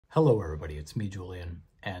Hello everybody, it's me Julian,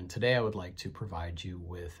 and today I would like to provide you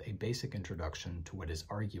with a basic introduction to what is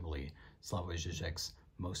arguably Slavoj Žižek's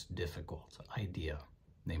most difficult idea,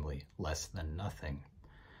 namely less than nothing.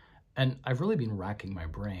 And I've really been racking my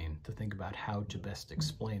brain to think about how to best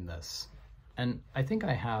explain this, and I think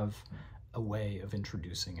I have a way of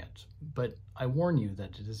introducing it, but I warn you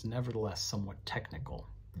that it is nevertheless somewhat technical.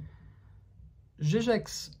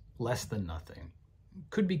 Žižek's less than nothing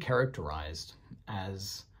could be characterized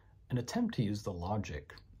as an attempt to use the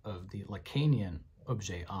logic of the Lacanian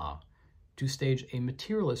objet a to stage a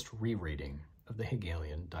materialist rereading of the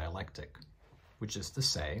Hegelian dialectic, which is to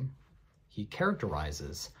say, he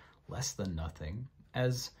characterizes less than nothing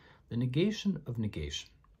as the negation of negation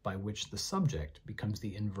by which the subject becomes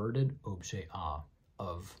the inverted objet a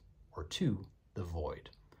of or to the void.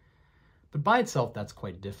 But by itself, that's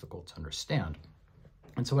quite difficult to understand.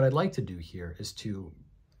 And so what I'd like to do here is to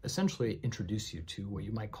essentially introduce you to what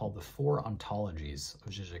you might call the four ontologies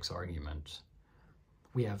of Žižek's argument.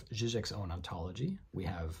 We have Žižek's own ontology, we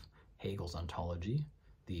have Hegel's ontology,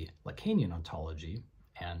 the Lacanian ontology,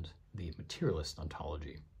 and the materialist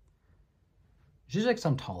ontology. Žižek's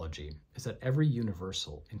ontology is that every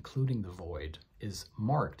universal, including the void, is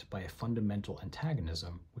marked by a fundamental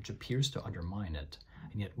antagonism which appears to undermine it,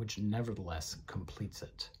 and yet which nevertheless completes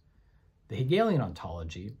it. The Hegelian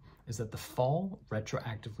ontology is that the fall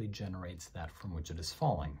retroactively generates that from which it is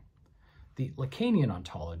falling. The Lacanian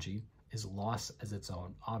ontology is loss as its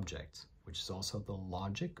own object, which is also the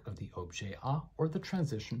logic of the objet a, or the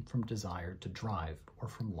transition from desire to drive, or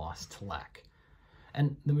from loss to lack.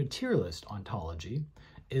 And the materialist ontology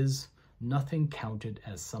is nothing counted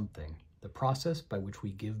as something, the process by which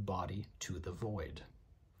we give body to the void.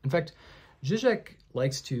 In fact, Žižek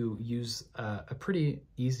likes to use a pretty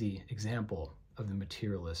easy example of the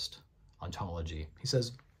materialist ontology. He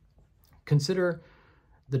says, consider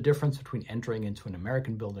the difference between entering into an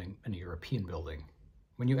American building and a European building.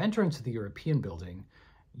 When you enter into the European building,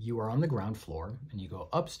 you are on the ground floor and you go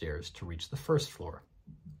upstairs to reach the first floor.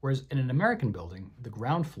 Whereas in an American building, the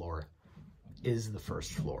ground floor is the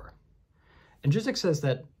first floor. And Žižek says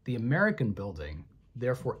that the American building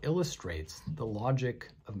therefore illustrates the logic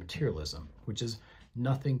of materialism, which is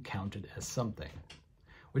nothing counted as something.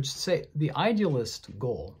 Which is to say, the idealist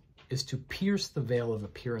goal is to pierce the veil of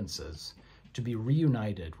appearances, to be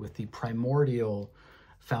reunited with the primordial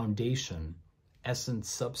foundation, essence,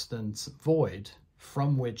 substance, void,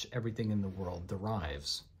 from which everything in the world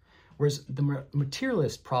derives. Whereas the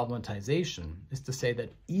materialist problematization is to say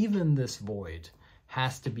that even this void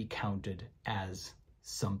has to be counted as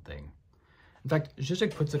something. In fact,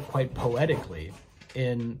 Žižek puts it quite poetically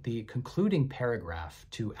in the concluding paragraph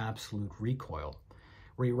to Absolute Recoil,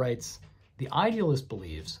 where he writes, "The idealist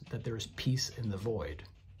believes that there is peace in the void,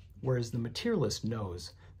 whereas the materialist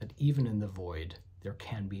knows that even in the void, there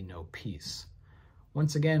can be no peace."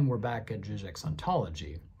 Once again, we're back at Žižek's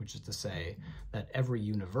ontology, which is to say that every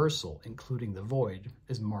universal, including the void,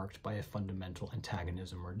 is marked by a fundamental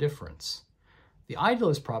antagonism or difference. The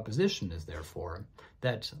idealist proposition is therefore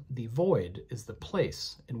that the void is the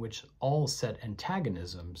place in which all set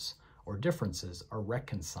antagonisms or differences are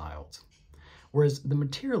reconciled. Whereas the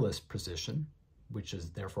materialist position, which is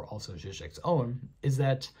therefore also Žižek's own, is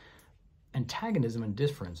that antagonism and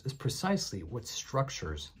difference is precisely what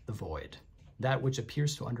structures the void, that which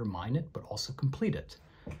appears to undermine it but also complete it.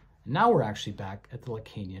 Now we're actually back at the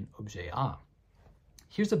Lacanian objet a.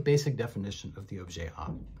 Here's a basic definition of the objet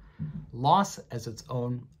a. Loss as its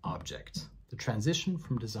own object, the transition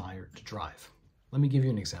from desire to drive. Let me give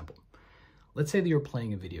you an example. Let's say that you're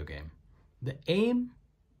playing a video game.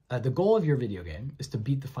 The goal of your video game is to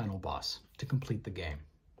beat the final boss, to complete the game.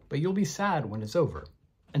 But you'll be sad when it's over.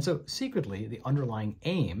 And so secretly, the underlying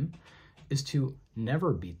aim is to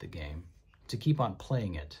never beat the game, to keep on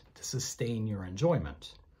playing it, to sustain your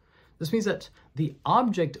enjoyment. This means that the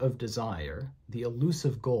object of desire, the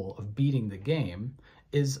elusive goal of beating the game,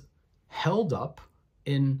 is held up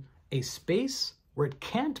in a space where it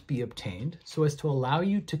can't be obtained so as to allow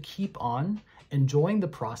you to keep on enjoying the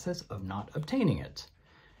process of not obtaining it.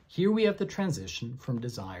 Here we have the transition from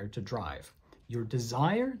desire to drive. Your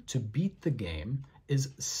desire to beat the game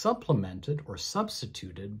is supplemented or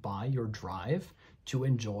substituted by your drive to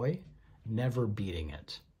enjoy never beating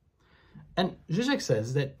it. And Žižek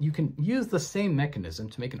says that you can use the same mechanism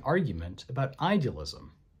to make an argument about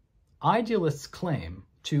idealism. Idealists claim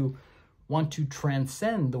to want to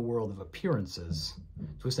transcend the world of appearances,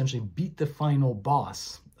 to essentially beat the final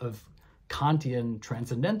boss of Kantian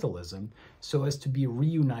transcendentalism so as to be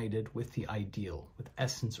reunited with the ideal, with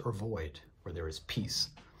essence or void, where there is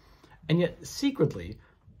peace. And yet, secretly,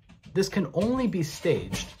 this can only be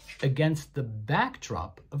staged against the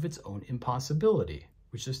backdrop of its own impossibility,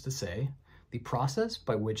 which is to say, the process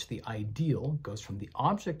by which the ideal goes from the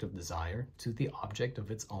object of desire to the object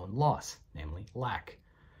of its own loss, namely lack.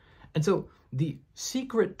 And so the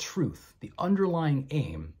secret truth, the underlying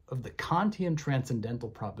aim of the Kantian transcendental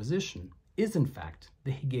proposition is in fact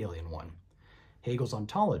the Hegelian one, Hegel's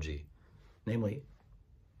ontology, namely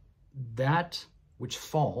that which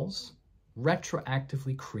falls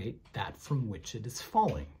retroactively create that from which it is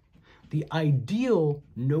falling. The ideal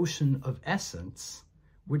notion of essence,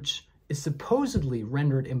 which is supposedly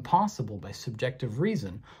rendered impossible by subjective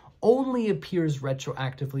reason, only appears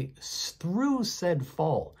retroactively through said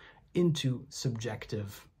fall into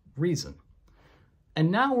subjective reason.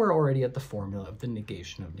 And now we're already at the formula of the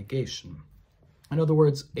negation of negation. In other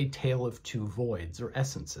words, a tale of two voids or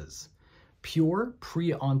essences. Pure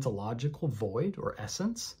pre-ontological void or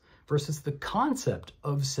essence versus the concept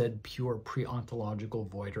of said pure pre-ontological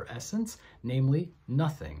void or essence, namely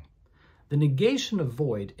nothing. The negation of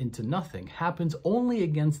void into nothing happens only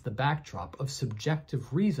against the backdrop of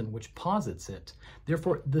subjective reason which posits it.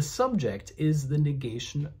 Therefore, the subject is the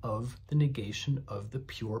negation of the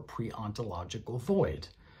pure pre-ontological void.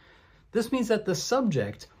 This means that the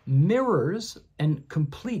subject mirrors and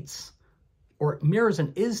completes, or mirrors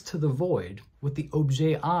and is to the void what the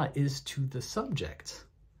objet A is to the subject.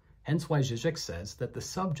 Hence why Žižek says that the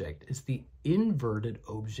subject is the inverted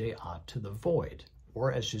objet A to the void.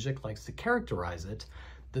 Or as Žižek likes to characterize it,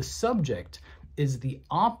 the subject is the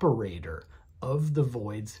operator of the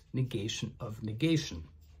void's negation of negation.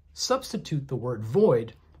 Substitute the word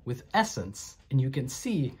void with essence, and you can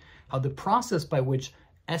see how the process by which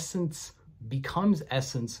essence becomes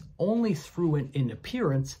essence only through an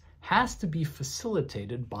inappearance has to be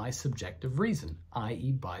facilitated by subjective reason,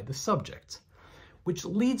 i.e. by the subject. Which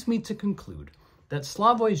leads me to conclude that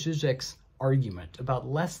Slavoj Žižek's argument about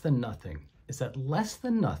less than nothing is that less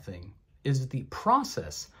than nothing is the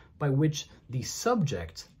process by which the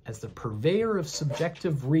subject, as the purveyor of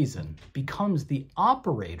subjective reason, becomes the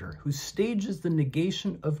operator who stages the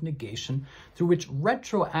negation of negation through which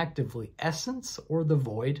retroactively essence, or the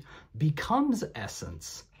void, becomes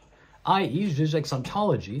essence, i.e. Žižek's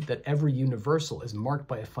ontology that every universal is marked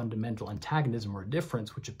by a fundamental antagonism or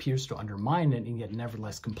difference which appears to undermine it and yet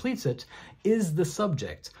nevertheless completes it, is the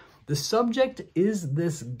subject. The subject is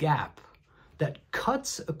this gap that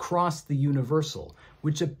cuts across the universal,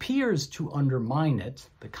 which appears to undermine it,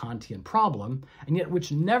 the Kantian problem, and yet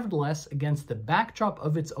which nevertheless, against the backdrop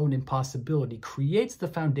of its own impossibility, creates the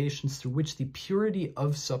foundations through which the purity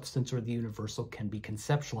of substance or the universal can be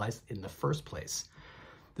conceptualized in the first place.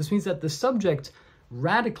 This means that the subject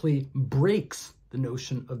radically breaks the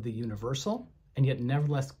notion of the universal, and yet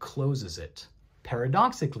nevertheless closes it.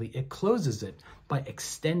 Paradoxically, it closes it by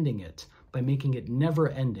extending it, by making it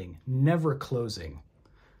never-ending, never closing,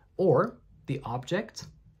 or the object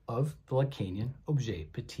of the Lacanian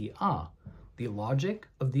objet petit a, the logic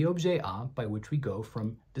of the objet a by which we go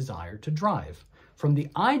from desire to drive, from the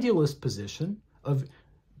idealist position of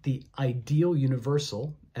the ideal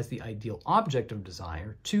universal as the ideal object of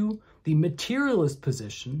desire to the materialist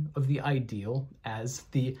position of the ideal as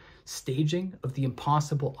the staging of the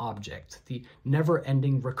impossible object, the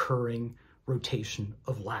never-ending recurring rotation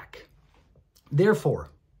of lack. Therefore,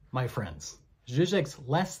 my friends, Žižek's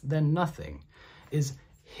less than nothing is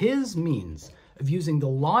his means of using the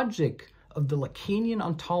logic of the Lacanian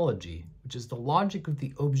ontology, which is the logic of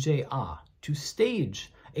the objet a, to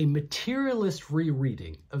stage a materialist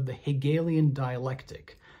rereading of the Hegelian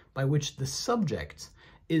dialectic by which the subject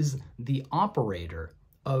is the operator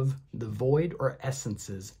of the void or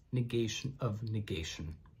essence's negation of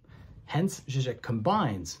negation. Hence, Žižek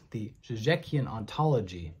combines the Žižekian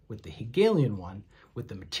ontology with the Hegelian one, with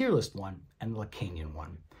the materialist one, and the Lacanian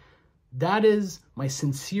one. That is my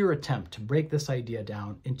sincere attempt to break this idea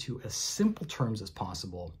down into as simple terms as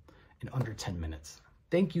possible in under 10 minutes.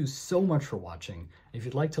 Thank you so much for watching. If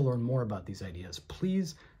you'd like to learn more about these ideas,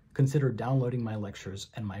 please consider downloading my lectures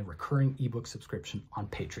and my recurring ebook subscription on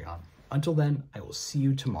Patreon. Until then, I will see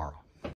you tomorrow.